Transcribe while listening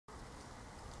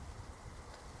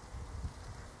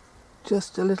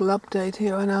Just a little update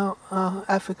here on our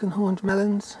African horned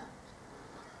melons.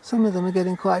 Some of them are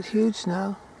getting quite huge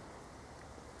now.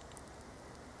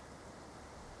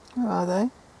 Where are they?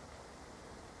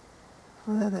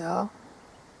 Oh, there they are.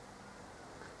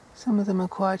 Some of them are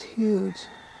quite huge.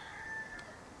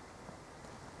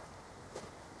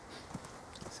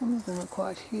 Some of them are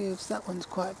quite huge. That one's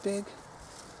quite big.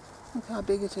 Look how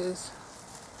big it is.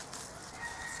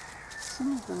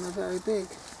 Some of them are very big.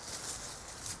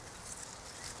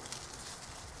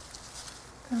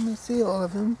 Can we see all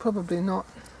of them? Probably not.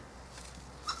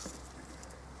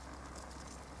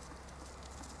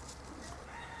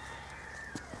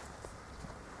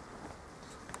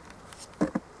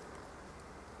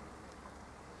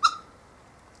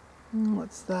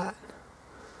 What's that?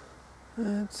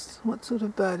 What sort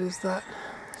of bird is that?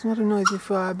 It's not a noisy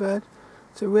firebird.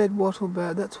 It's a red wattle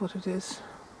bird, that's what it is.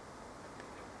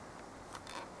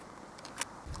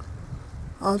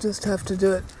 I'll just have to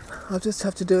do it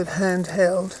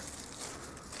handheld.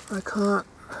 I can't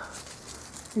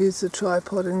use the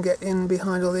tripod and get in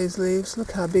behind all these leaves.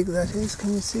 Look how big that is.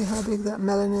 Can you see how big that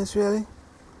melon is really?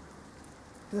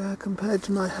 Yeah, compared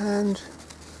to my hand,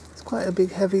 it's quite a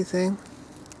big heavy thing.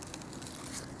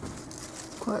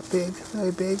 Quite big,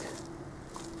 very big.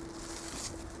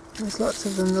 There's lots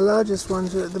of them. The largest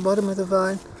ones are at the bottom of the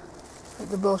vine. At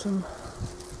the bottom.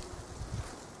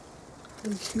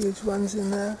 Big huge ones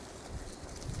in there.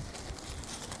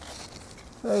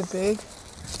 Very big.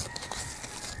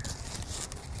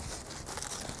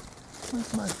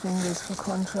 Where's my fingers for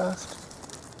contrast?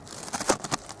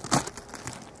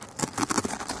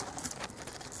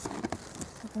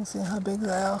 You can see how big they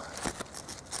are.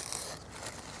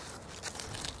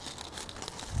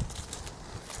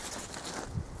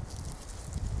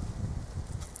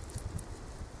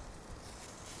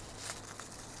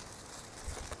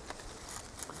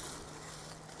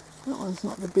 That one's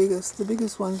not the biggest. The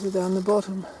biggest ones are down the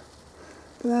bottom.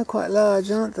 But they're quite large,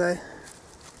 aren't they?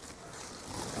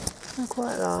 They're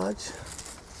quite large.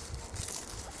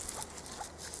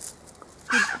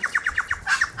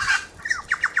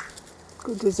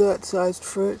 Good dessert-sized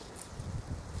fruit.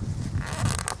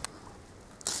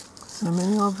 So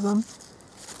many of them.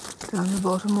 Down the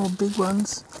bottom, all big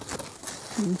ones.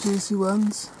 Big juicy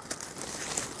ones.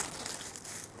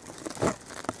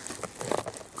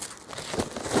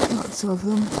 Lots of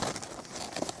them.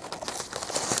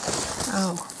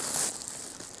 Oh.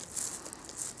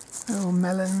 They're all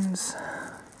melons.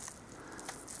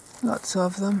 Lots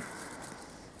of them.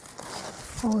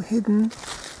 All hidden.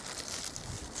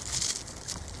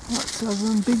 Lots of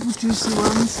them. Big juicy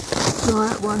ones.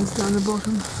 Giant ones down the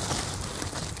bottom.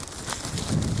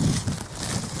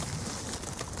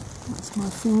 That's my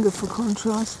finger for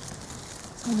contrast.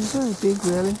 So they're very big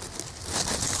really.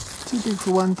 Too big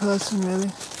for one person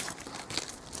really.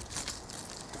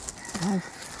 Have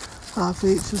half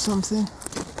each or something.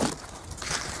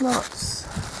 Lots.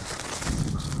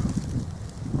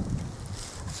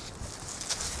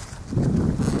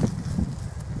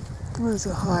 There's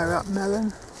a higher up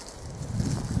melon.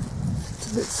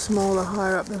 It's a bit smaller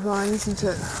higher up the vine, isn't it?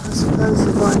 I suppose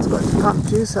the vine's got to pump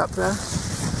juice up there.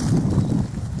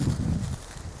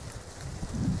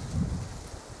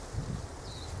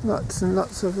 Lots and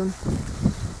lots of them.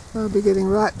 They'll be getting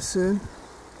ripe soon.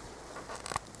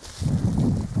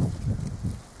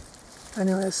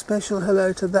 Anyway, a special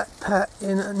hello to that Pat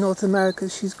in North America.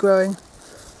 She's growing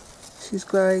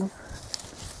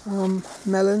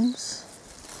melons,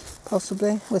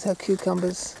 possibly, with her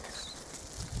cucumbers.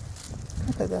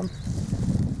 Look at them.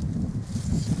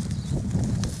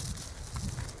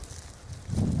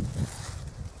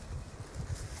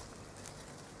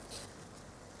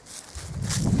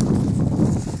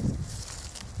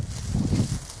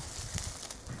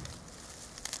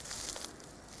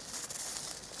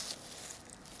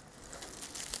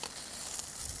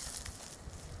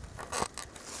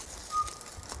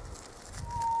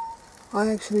 I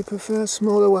actually prefer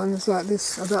smaller ones like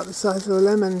this, about the size of a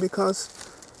lemon, because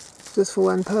just for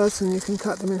one person you can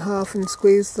cut them in half and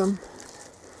squeeze them.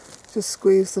 Just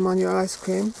squeeze them on your ice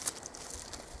cream.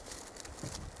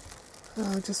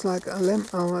 Just like a lemon.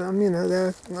 Oh, well, you know,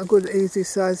 they're a good easy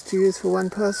size to use for one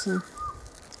person.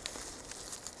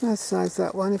 Nice size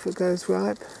that one if it goes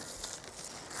ripe.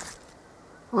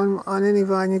 On any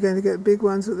vine you're going to get big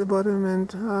ones at the bottom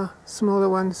and smaller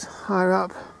ones higher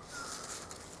up.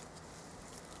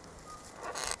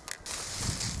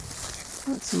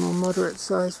 That's a more moderate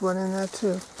sized one in there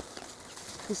too.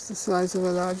 Just the size of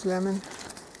a large lemon.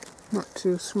 Not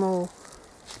too small.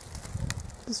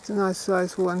 Just a nice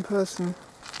size for one person.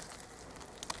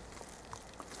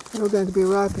 They're all going to be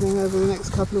ripening over the next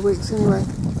couple of weeks anyway.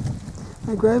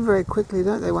 They grow very quickly,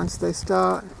 don't they, once they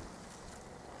start?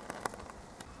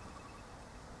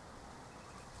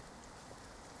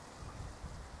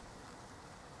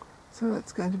 So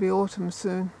it's going to be autumn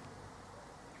soon.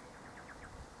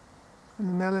 And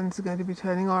the melons are going to be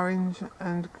turning orange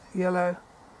and yellow.